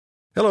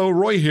Hello,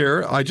 Roy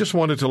here. I just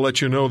wanted to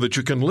let you know that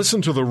you can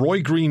listen to The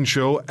Roy Green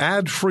Show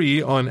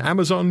ad-free on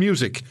Amazon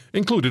Music,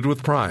 included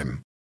with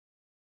Prime.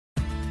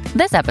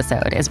 This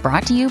episode is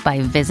brought to you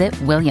by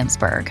Visit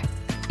Williamsburg.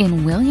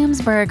 In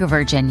Williamsburg,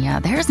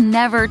 Virginia, there's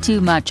never too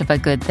much of a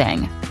good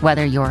thing.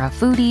 Whether you're a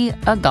foodie,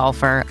 a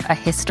golfer, a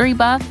history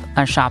buff,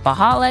 a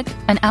shopaholic,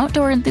 an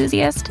outdoor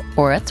enthusiast,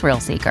 or a thrill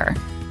seeker,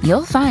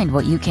 you'll find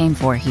what you came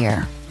for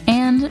here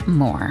and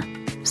more.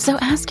 So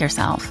ask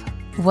yourself,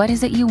 what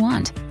is it you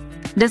want?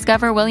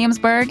 Discover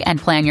Williamsburg and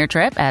plan your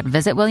trip at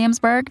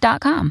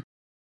visitwilliamsburg.com.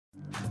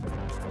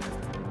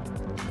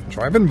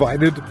 So I've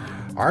invited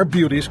our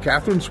beauties,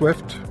 Catherine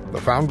Swift, the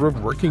founder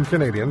of Working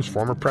Canadians,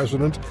 former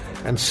president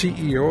and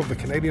CEO of the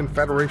Canadian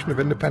Federation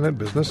of Independent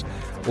Business,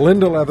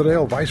 Linda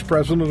Leatherdale, vice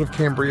president of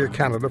Cambria,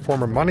 Canada,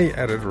 former money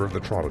editor of the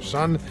Toronto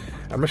Sun,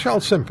 and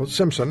Michelle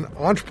Simpson,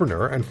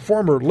 entrepreneur and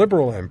former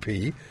Liberal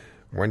MP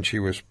when she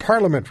was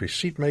parliamentary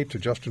seatmate to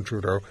Justin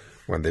Trudeau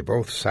when they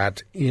both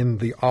sat in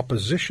the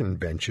opposition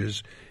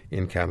benches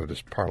in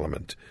Canada's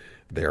Parliament.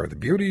 They are the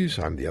beauties.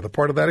 I'm the other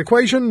part of that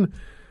equation.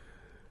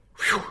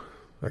 Whew,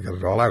 I got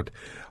it all out.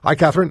 Hi,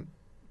 Catherine.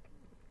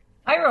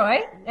 Hi, Roy,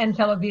 and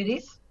fellow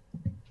beauties.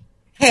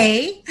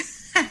 Hey.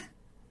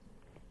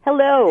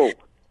 Hello.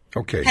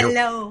 Okay.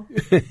 Hello.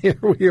 Here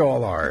we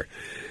all are.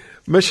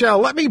 Michelle,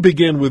 let me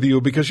begin with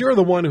you because you're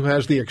the one who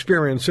has the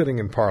experience sitting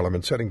in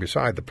Parliament, sitting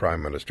beside the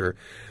Prime Minister.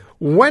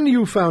 When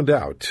you found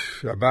out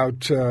about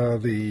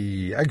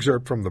the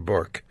excerpt from the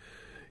book,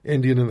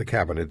 Indian in the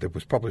Cabinet, that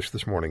was published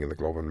this morning in the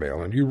Globe and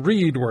Mail, and you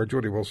read where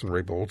Jody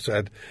Wilson-Raybould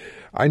said,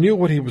 I knew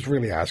what he was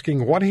really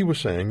asking. What he was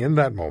saying in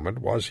that moment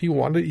was he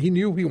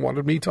knew he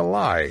wanted me to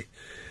lie.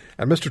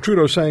 And Mr.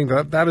 Trudeau saying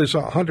that is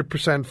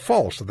 100%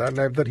 false,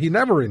 that he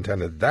never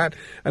intended that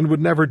and would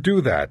never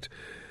do that.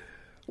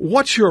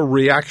 What's your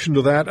reaction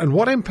to that, and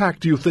what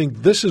impact do you think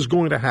this is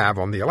going to have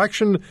on the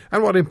election,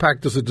 and what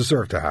impact does it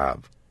deserve to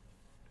have?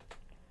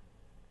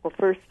 Well,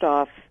 first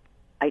off,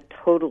 I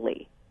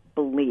totally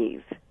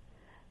believe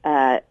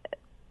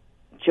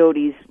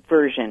Jody's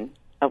version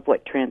of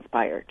what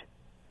transpired.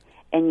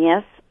 And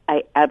yes,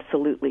 I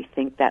absolutely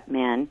think that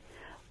man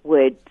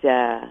would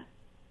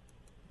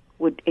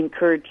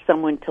encourage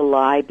someone to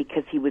lie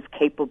because he was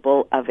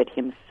capable of it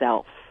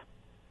himself.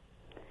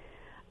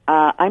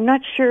 I'm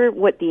not sure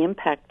what the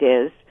impact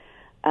is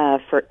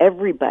for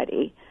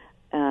everybody.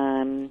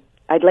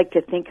 I'd like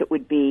to think it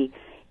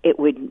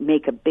would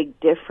make a big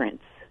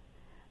difference.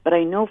 But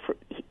I know,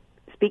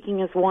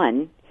 speaking as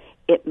one,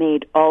 it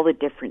made all the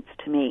difference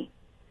to me.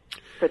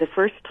 For the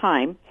first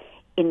time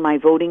in my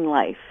voting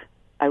life,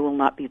 I will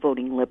not be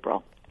voting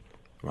Liberal.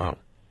 Wow.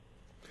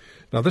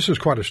 Now, this is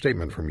quite a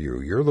statement from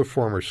you. You're the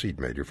former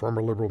seatmate, you're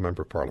former Liberal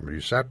member of Parliament.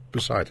 You sat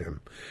beside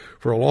him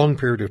for a long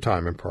period of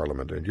time in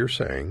Parliament, and you're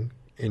saying,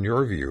 in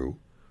your view,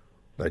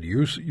 that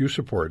you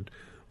support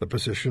the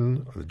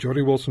position that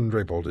Jody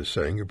Wilson-Raybould is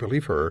saying. You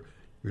believe her,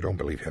 you don't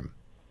believe him.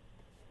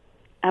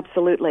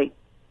 Absolutely.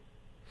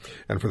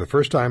 And for the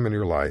first time in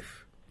your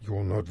life, you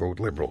will not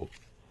vote Liberal.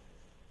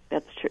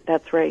 That's true.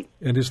 That's right.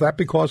 And is that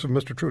because of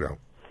Mr. Trudeau?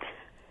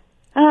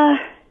 I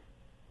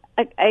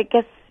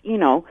guess,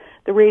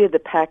 the rate of the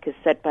pack is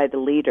set by the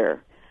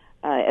leader,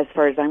 as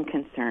far as I'm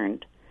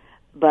concerned.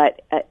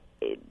 But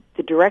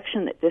the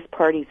direction that this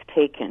party's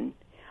taken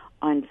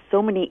on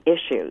so many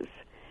issues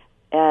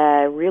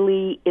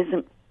really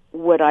isn't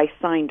what I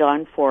signed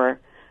on for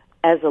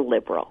as a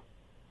Liberal.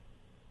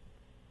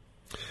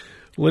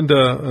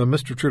 Linda,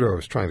 Mr. Trudeau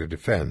is trying to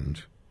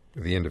defend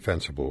the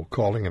indefensible,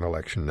 calling an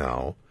election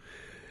now.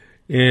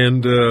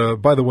 And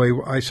by the way,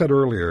 I said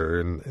earlier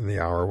in the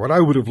hour, what I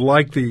would have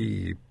liked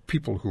the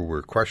people who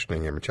were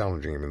questioning him and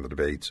challenging him in the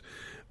debates,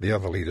 the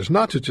other leaders,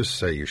 not to just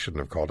say you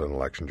shouldn't have called an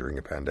election during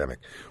a pandemic.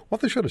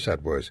 What they should have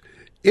said was,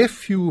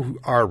 if you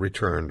are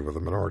returned with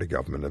a minority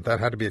government, and that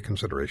had to be a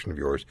consideration of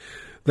yours,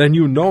 then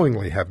you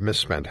knowingly have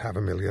misspent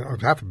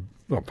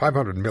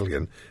 $500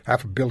 million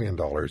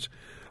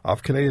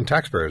of Canadian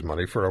taxpayers'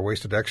 money for a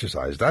wasted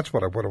exercise. That's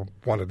what I would have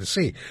wanted to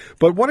see.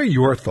 But what are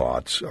your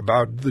thoughts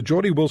about the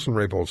Jody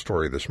Wilson-Raybould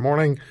story this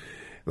morning,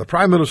 the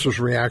Prime Minister's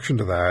reaction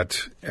to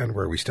that, and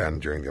where we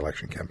stand during the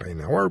election campaign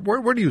now?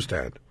 Where do you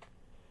stand?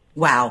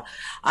 Wow.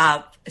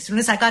 As soon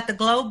as I got the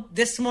Globe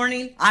this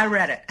morning, I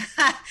read it.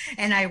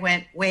 And I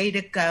went, way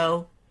to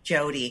go,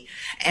 Jody.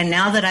 And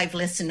now that I've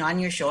listened on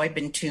your show, I've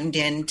been tuned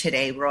in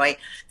today, Roy,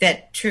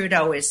 that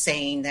Trudeau is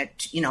saying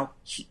that,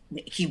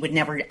 he would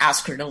never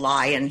ask her to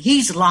lie, and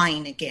he's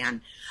lying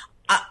again.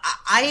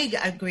 I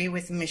agree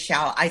with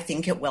Michelle. I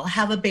think it will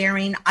have a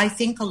bearing. I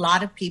think a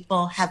lot of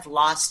people have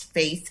lost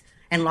faith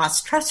and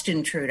lost trust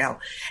in Trudeau.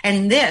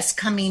 And this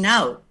coming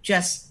out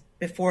just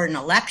before an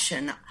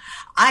election,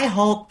 I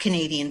hope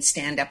Canadians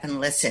stand up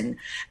and listen,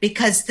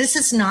 because this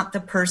is not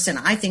the person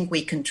I think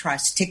we can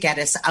trust to get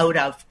us out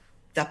of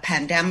the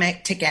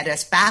pandemic, to get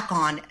us back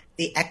on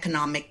the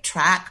economic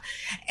track.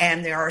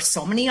 And there are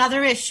so many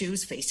other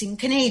issues facing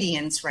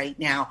Canadians right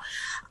now.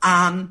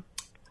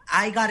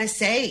 I got to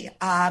say,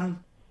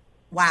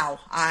 wow,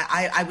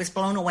 I was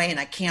blown away, and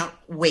I can't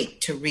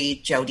wait to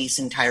read Jody's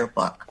entire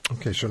book.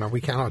 Okay, so now we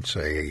cannot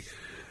say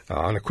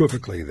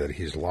unequivocally that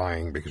he's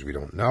lying because we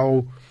don't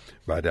know.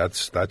 But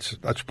that's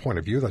point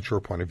of view. That's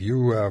your point of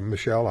view,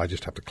 Michelle. I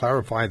just have to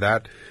clarify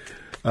that.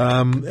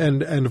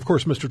 And of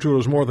course, Mr. Trudeau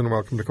is more than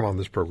welcome to come on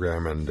this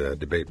program and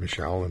debate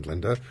Michelle and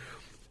Linda.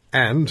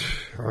 And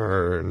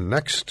our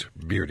next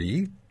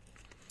beauty,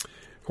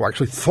 who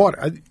actually thought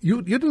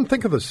you didn't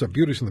think of this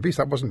Beauties and the Beast.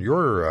 That wasn't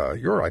your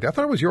idea. I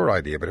thought it was your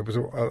idea, but it was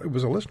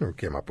a listener who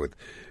came up with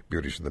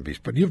Beauties and the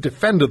Beast. But you've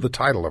defended the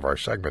title of our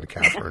segment,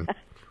 Catherine,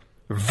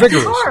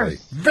 vigorously.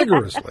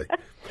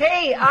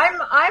 Hey,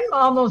 I'm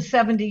almost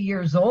 70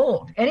 years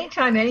old.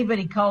 Anytime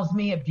anybody calls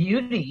me a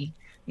beauty,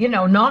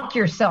 knock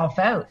yourself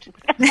out.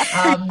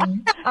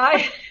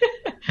 I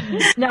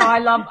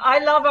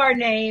love our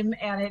name,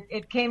 and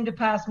it came to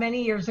pass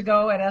many years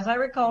ago. And as I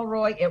recall,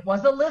 Roy, it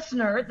was a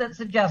listener that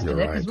suggested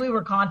it because we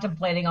were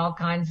contemplating all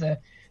kinds of,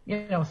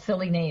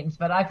 silly names.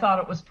 But I thought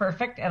it was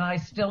perfect, and I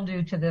still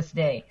do to this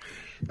day.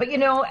 But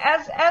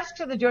as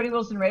to the Jody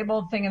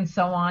Wilson-Raybould thing and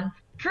so on,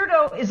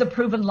 Trudeau is a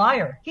proven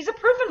liar. He's a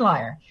proven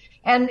liar.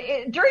 And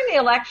during the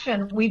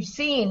election, we've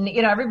seen,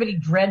 everybody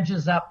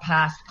dredges up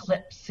past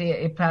clips,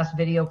 past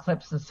video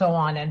clips and so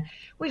on. And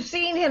we've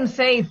seen him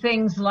say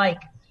things like,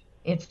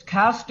 it's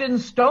cast in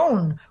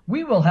stone.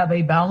 We will have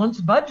a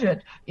balanced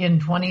budget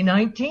in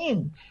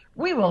 2019.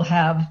 We will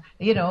have,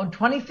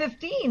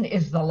 2015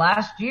 is the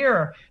last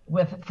year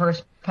with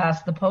first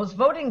past the post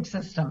voting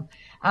system.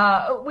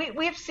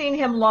 We've seen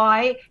him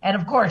lie. And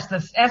of course, the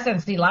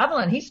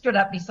SNC-Lavalin, he stood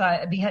up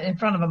in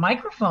front of a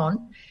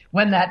microphone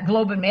when that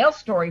Globe and Mail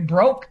story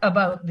broke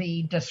about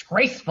the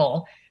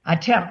disgraceful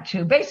attempt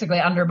to basically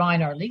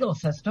undermine our legal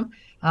system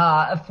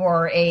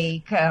for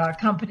a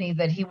company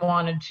that he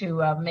wanted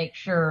to make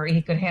sure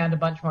he could hand a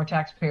bunch more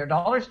taxpayer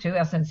dollars to,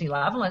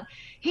 SNC-Lavalin.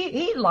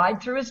 He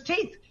lied through his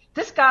teeth.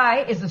 This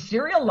guy is a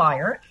serial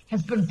liar,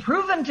 has been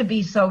proven to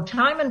be so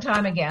time and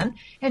time again.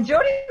 And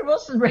Jody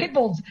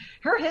Wilson-Raybould's,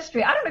 her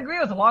history, I don't agree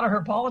with a lot of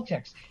her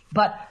politics,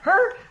 but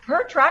her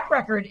track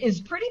record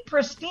is pretty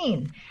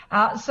pristine.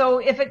 So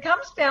if it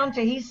comes down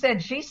to he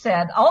said, she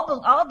said,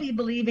 I'll be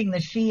believing the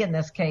she in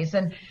this case.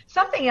 And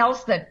something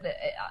else that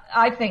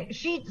I think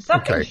she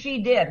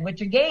did,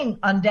 which again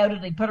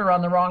undoubtedly put her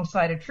on the wrong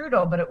side of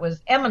Trudeau, but it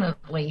was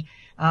eminently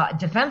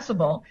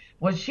defensible,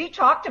 was she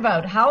talked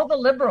about how the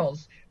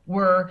Liberals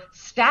were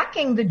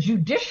stacking the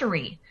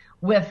judiciary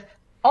with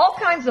all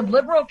kinds of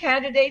Liberal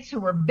candidates who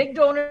were big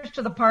donors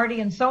to the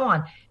party and so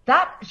on.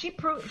 That she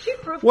proved.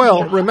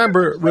 Well,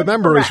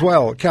 remember as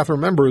well, Catherine.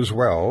 Remember as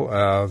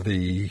well,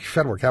 the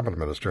federal cabinet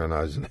minister,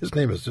 and his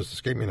name has just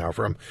escaped me now,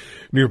 from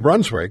New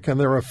Brunswick, and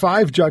there are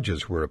 5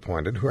 judges who were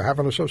appointed who have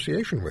an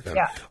association with him,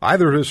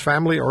 either his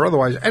family or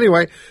otherwise.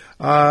 Anyway,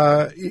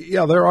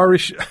 there are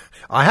issues.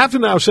 I have to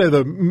now say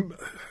that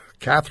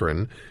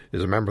Catherine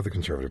is a member of the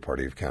Conservative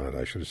Party of Canada.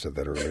 I should have said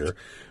that earlier,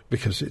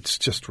 because it's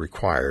just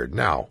required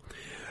now.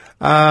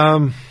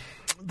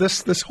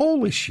 This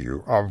whole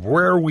issue of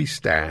where we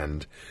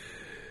stand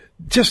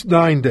just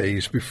 9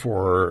 days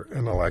before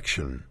an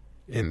election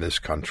in this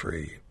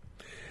country.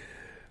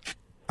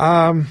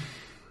 I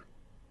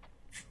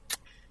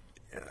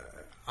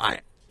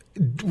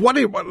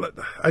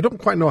don't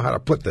quite know how to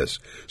put this,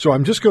 so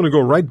I'm just going to go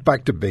right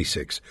back to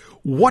basics.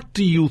 What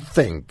do you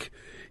think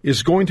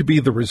is going to be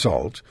the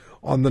result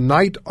on the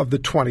night of the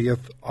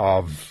 20th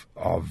of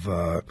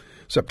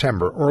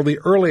September, or the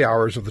early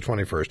hours of the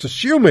 21st,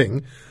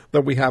 assuming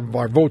that we have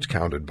our votes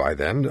counted by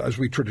then, as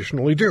we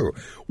traditionally do?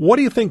 What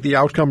do you think the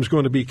outcome is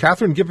going to be?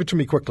 Catherine, give it to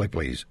me quickly,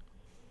 please.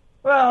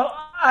 Well,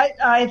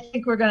 I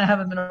think we're going to have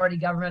a minority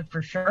government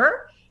for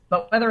sure,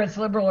 but whether it's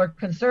Liberal or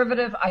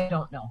Conservative, I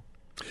don't know.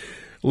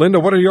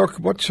 Linda,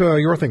 what's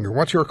your thinking?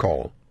 What's your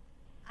call?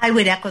 I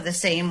would echo the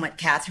same what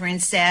Catherine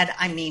said.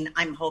 I mean,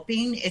 I'm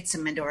hoping it's a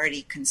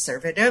minority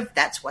Conservative.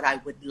 That's what I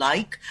would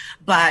like,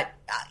 but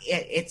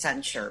it's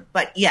unsure.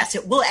 But yes,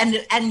 it will.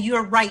 And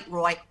you're right,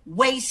 Roy.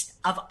 Waste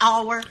of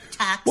our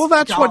tax. Well,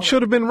 that's dollars. What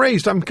should have been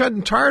raised. I'm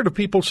getting tired of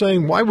people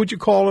saying, "Why would you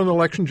call an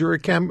election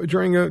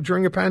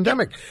during a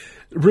pandemic?"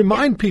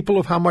 Remind people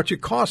of how much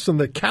it costs, and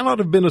there cannot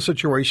have been a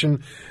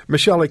situation,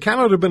 Michelle, it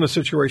cannot have been a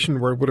situation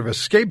where it would have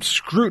escaped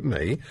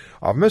scrutiny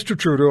of Mr.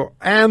 Trudeau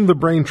and the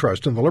Brain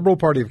Trust and the Liberal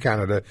Party of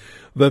Canada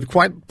that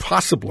quite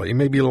possibly,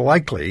 maybe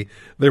likely,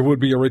 there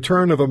would be a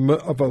return of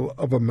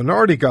a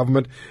minority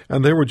government,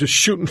 and they were just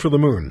shooting for the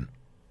moon.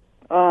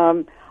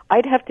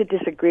 I'd have to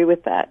disagree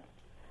with that.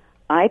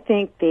 I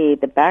think the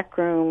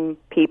backroom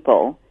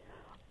people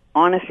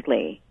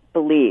honestly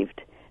believed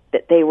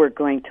that they were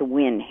going to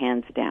win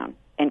hands down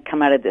and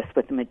come out of this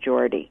with a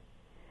majority.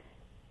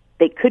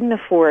 They couldn't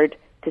afford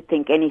to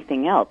think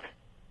anything else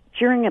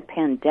during a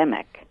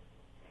pandemic.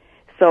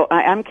 So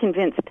I'm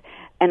convinced,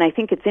 and I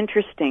think it's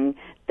interesting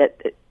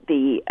that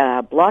the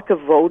block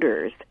of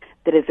voters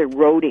that is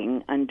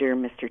eroding under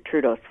Mr.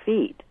 Trudeau's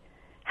feet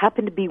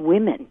happen to be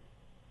women.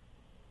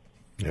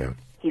 Yeah.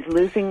 He's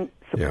losing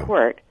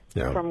support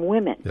from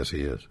women. Yes,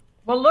 he is.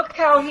 Well, look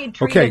how he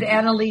treated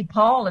Annalee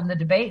Paul in the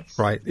debates.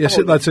 Right. Yes,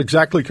 that's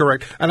exactly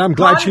correct. And I'm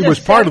glad she was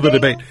part of the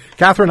debate.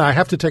 Catherine, I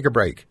have to take a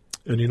break.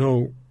 And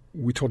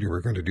we told you we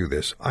were going to do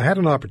this. I had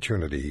an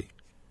opportunity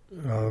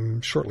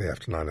shortly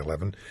after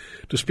 9/11,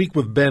 to speak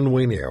with Ben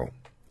Wainio.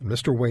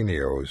 Mr.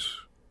 Wainio's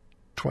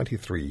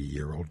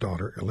 23-year-old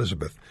daughter,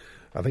 Elizabeth,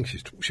 I think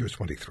she was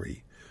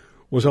 23,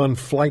 was on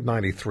Flight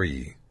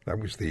 93. That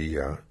was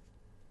the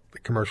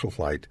commercial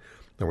flight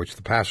in which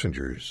the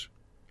passengers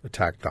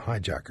attacked the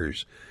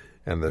hijackers,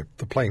 and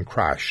the plane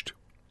crashed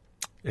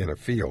in a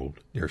field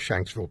near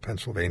Shanksville,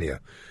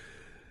 Pennsylvania.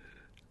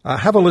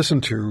 Have a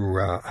listen to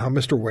how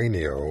Mr.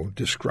 Wainio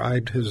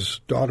described his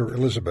daughter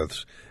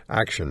Elizabeth's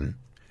action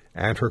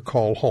and her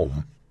call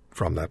home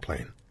from that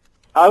plane.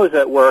 I was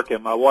at work,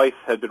 and my wife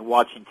had been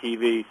watching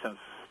TV since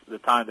the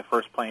time the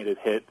first plane had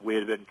hit. We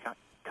had been in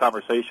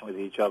conversation with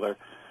each other.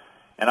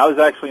 And I was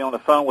actually on the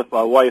phone with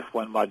my wife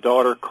when my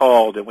daughter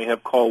called, and we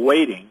have call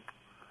waiting.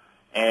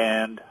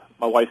 And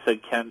my wife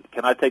said, can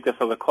I take this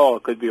other call?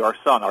 It could be our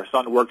son. Our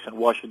son works in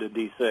Washington,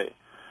 D.C.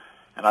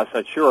 And I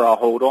said, sure, I'll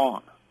hold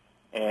on.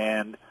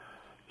 And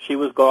she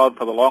was gone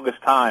for the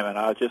longest time, and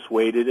I just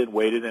waited and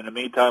waited. In the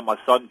meantime, my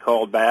son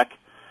called back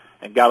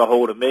and got a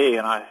hold of me,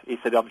 and he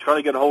said, I'm trying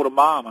to get a hold of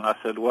Mom. And I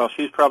said, well,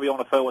 she's probably on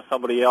the phone with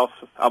somebody else.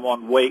 I'm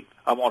on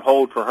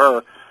hold for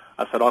her.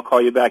 I said, I'll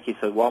call you back. He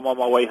said, well, I'm on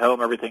my way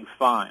home. Everything's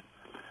fine.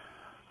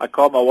 I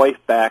called my wife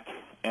back,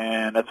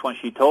 and that's when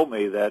she told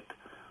me that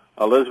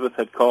Elizabeth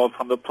had called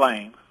from the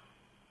plane,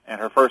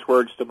 and her first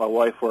words to my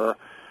wife were,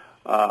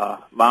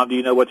 Mom, do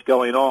you know what's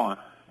going on?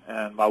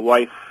 And my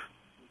wife,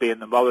 being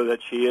the mother that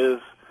she is,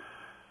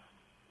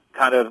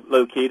 kind of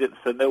low-keyed it and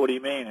said, no, what do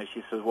you mean? And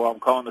she says, well, I'm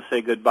calling to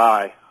say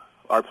goodbye.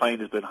 Our plane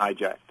has been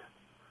hijacked.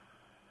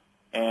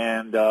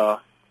 And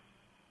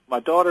my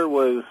daughter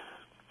was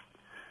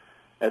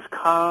as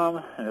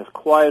calm and as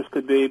quiet as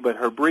could be, but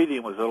her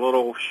breathing was a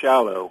little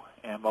shallow.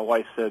 And my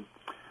wife said,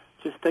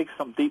 just take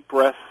some deep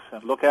breaths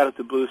and look out at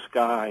the blue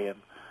sky, and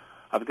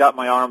I've got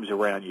my arms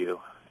around you.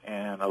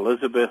 And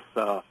Elizabeth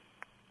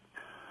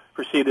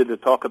proceeded to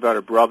talk about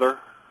her brother,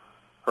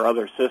 her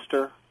other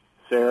sister,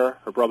 Sarah,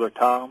 her brother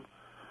Tom.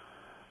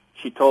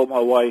 She told my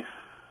wife,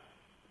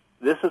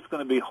 this is going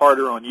to be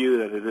harder on you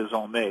than it is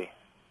on me.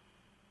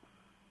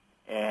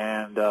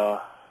 And my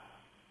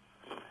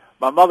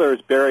mother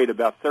is buried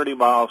about 30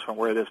 miles from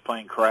where this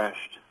plane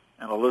crashed.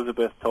 And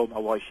Elizabeth told my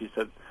wife, she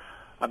said,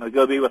 I'm going to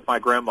go be with my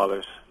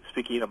grandmothers,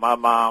 speaking of my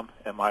mom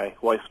and my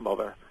wife's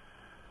mother.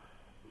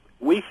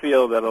 We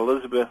feel that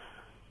Elizabeth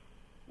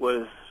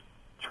was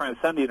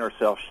transcending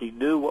herself. She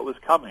knew what was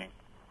coming,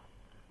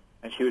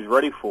 and she was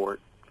ready for it.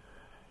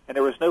 And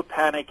there was no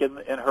panic in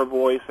her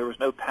voice. There was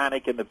no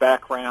panic in the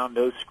background,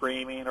 no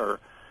screaming or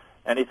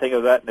anything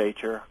of that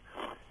nature.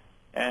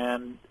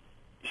 And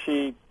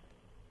she,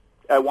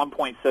 at one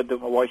point, said to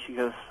my wife, she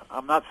goes,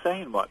 I'm not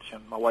saying much.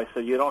 And my wife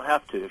said, you don't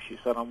have to. She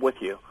said, I'm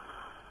with you.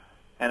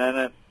 And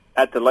then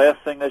at the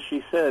last thing that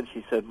she said,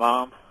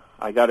 Mom,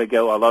 I got to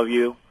go. I love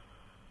you.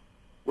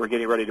 We're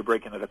getting ready to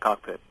break into the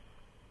cockpit.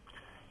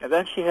 And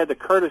then she had the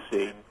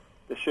courtesy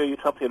to show you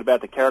something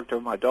about the character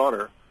of my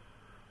daughter.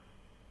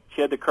 She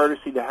had the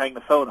courtesy to hang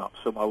the phone up,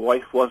 so my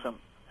wife wasn't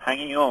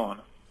hanging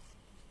on,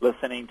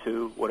 listening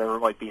to whatever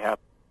might be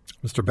happening.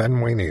 Mr. Ben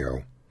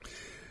Wainio,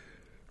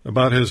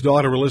 about his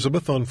daughter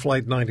Elizabeth on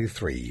Flight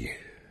 93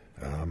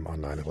 on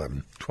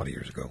 9/11, 20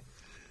 years ago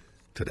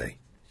today.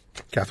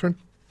 Catherine?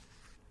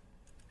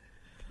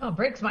 Oh, it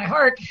breaks my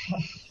heart.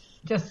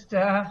 Just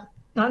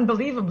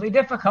unbelievably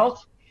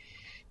difficult.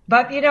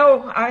 But,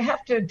 I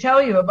have to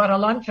tell you about a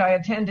lunch I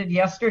attended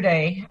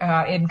yesterday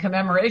in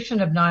commemoration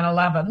of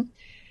 9/11.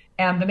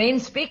 And the main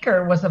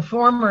speaker was a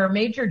former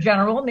Major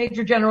General.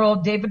 Major General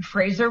David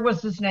Fraser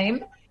was his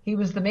name. He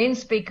was the main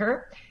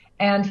speaker.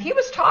 And he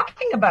was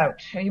talking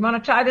about, you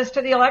want to tie this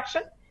to the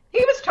election?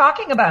 He was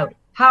talking about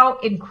how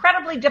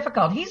incredibly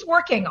difficult. He's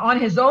working on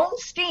his own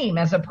steam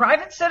as a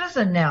private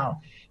citizen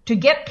now to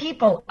get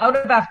people out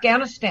of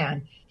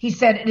Afghanistan. He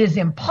said it is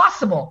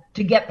impossible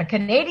to get the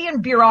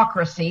Canadian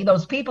bureaucracy,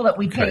 those people that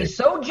we pay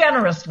so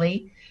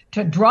generously,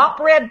 to drop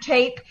red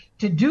tape,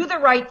 to do the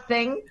right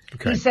thing.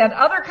 Okay. He said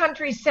other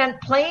countries sent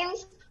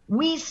planes,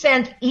 we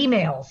sent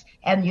emails.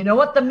 And you know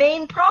what the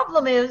main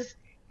problem is?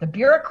 The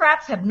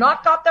bureaucrats have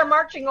not got their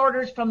marching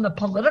orders from the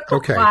political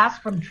class,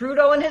 from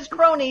Trudeau and his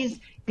cronies,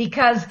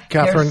 because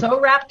they're so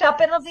wrapped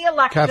up into the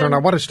election. Catherine, I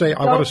want to stay with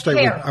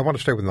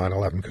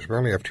 9/11 because we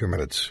only have 2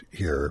 minutes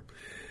here.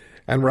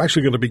 And we're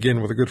actually going to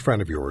begin with a good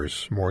friend of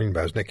yours, Maureen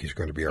Basnick. He's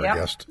going to be our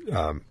guest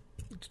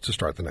to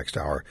start the next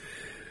hour.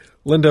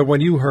 Linda, when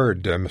you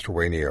heard Mr.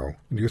 Wainio,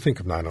 do you think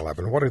of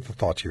 9/11? What are the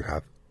thoughts you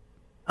have?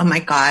 Oh, my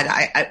God.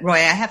 Roy,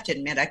 I have to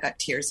admit, I got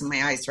tears in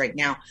my eyes right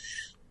now.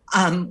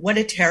 What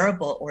a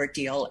terrible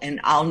ordeal.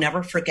 And I'll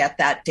never forget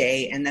that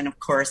day. And then, of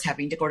course,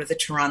 having to go to the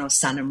Toronto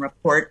Sun and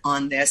report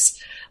on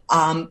this.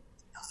 My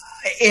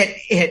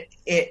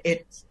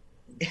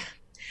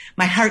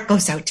heart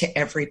goes out to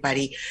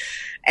everybody.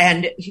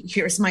 And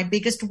here's my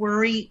biggest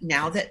worry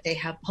now that they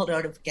have pulled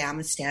out of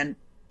Afghanistan.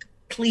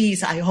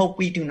 Please, I hope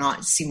we do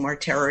not see more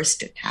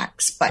terrorist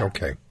attacks. But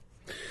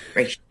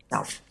brace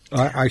yourself.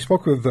 I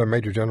spoke with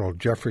Major General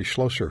Jeffrey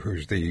Schlosser,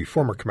 who's the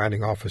former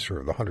commanding officer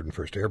of the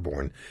 101st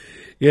Airborne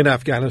in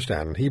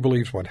Afghanistan. He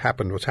believes what's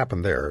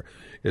happened there,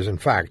 is in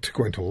fact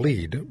going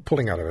to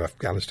pulling out of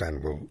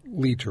Afghanistan will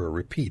lead to a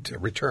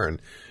return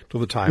to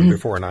the time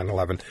before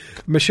 9/11.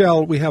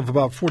 Michelle, we have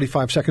about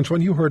 45 seconds.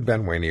 When you heard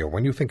Ben Wainio,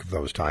 when you think of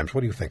those times,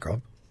 what do you think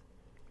of?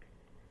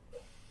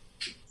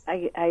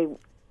 I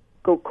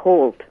go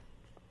cold.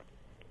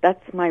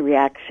 That's my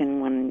reaction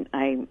when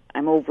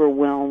I'm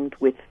overwhelmed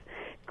with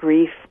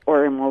grief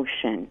or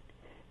emotion.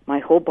 My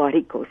whole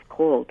body goes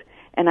cold.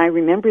 And I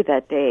remember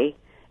that day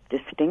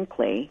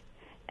distinctly.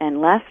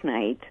 And last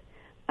night,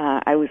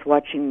 I was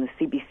watching the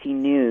CBC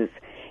News,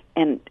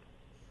 and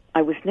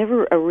I was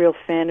never a real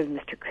fan of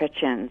Mr.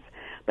 Chrétien's,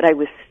 but I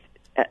was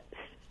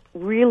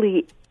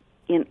really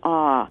in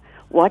awe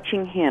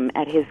watching him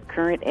at his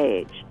current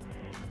age,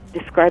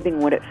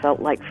 describing what it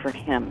felt like for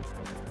him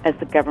as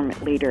the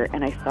government leader.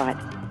 And I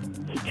thought,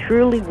 he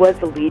truly was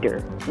a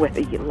leader,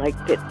 whether you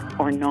liked it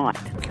or not.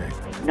 Okay.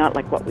 Not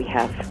like what we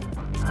have.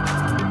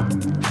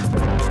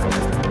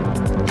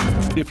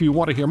 If you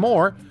want to hear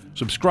more,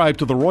 subscribe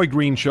to The Roy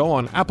Green Show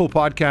on Apple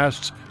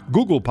Podcasts,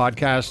 Google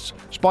Podcasts,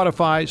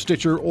 Spotify,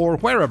 Stitcher, or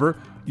wherever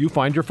you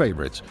find your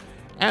favorites.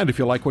 And if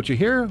you like what you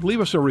hear, leave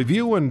us a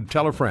review and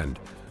tell a friend.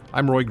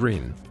 I'm Roy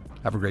Green.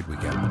 Have a great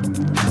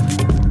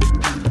weekend.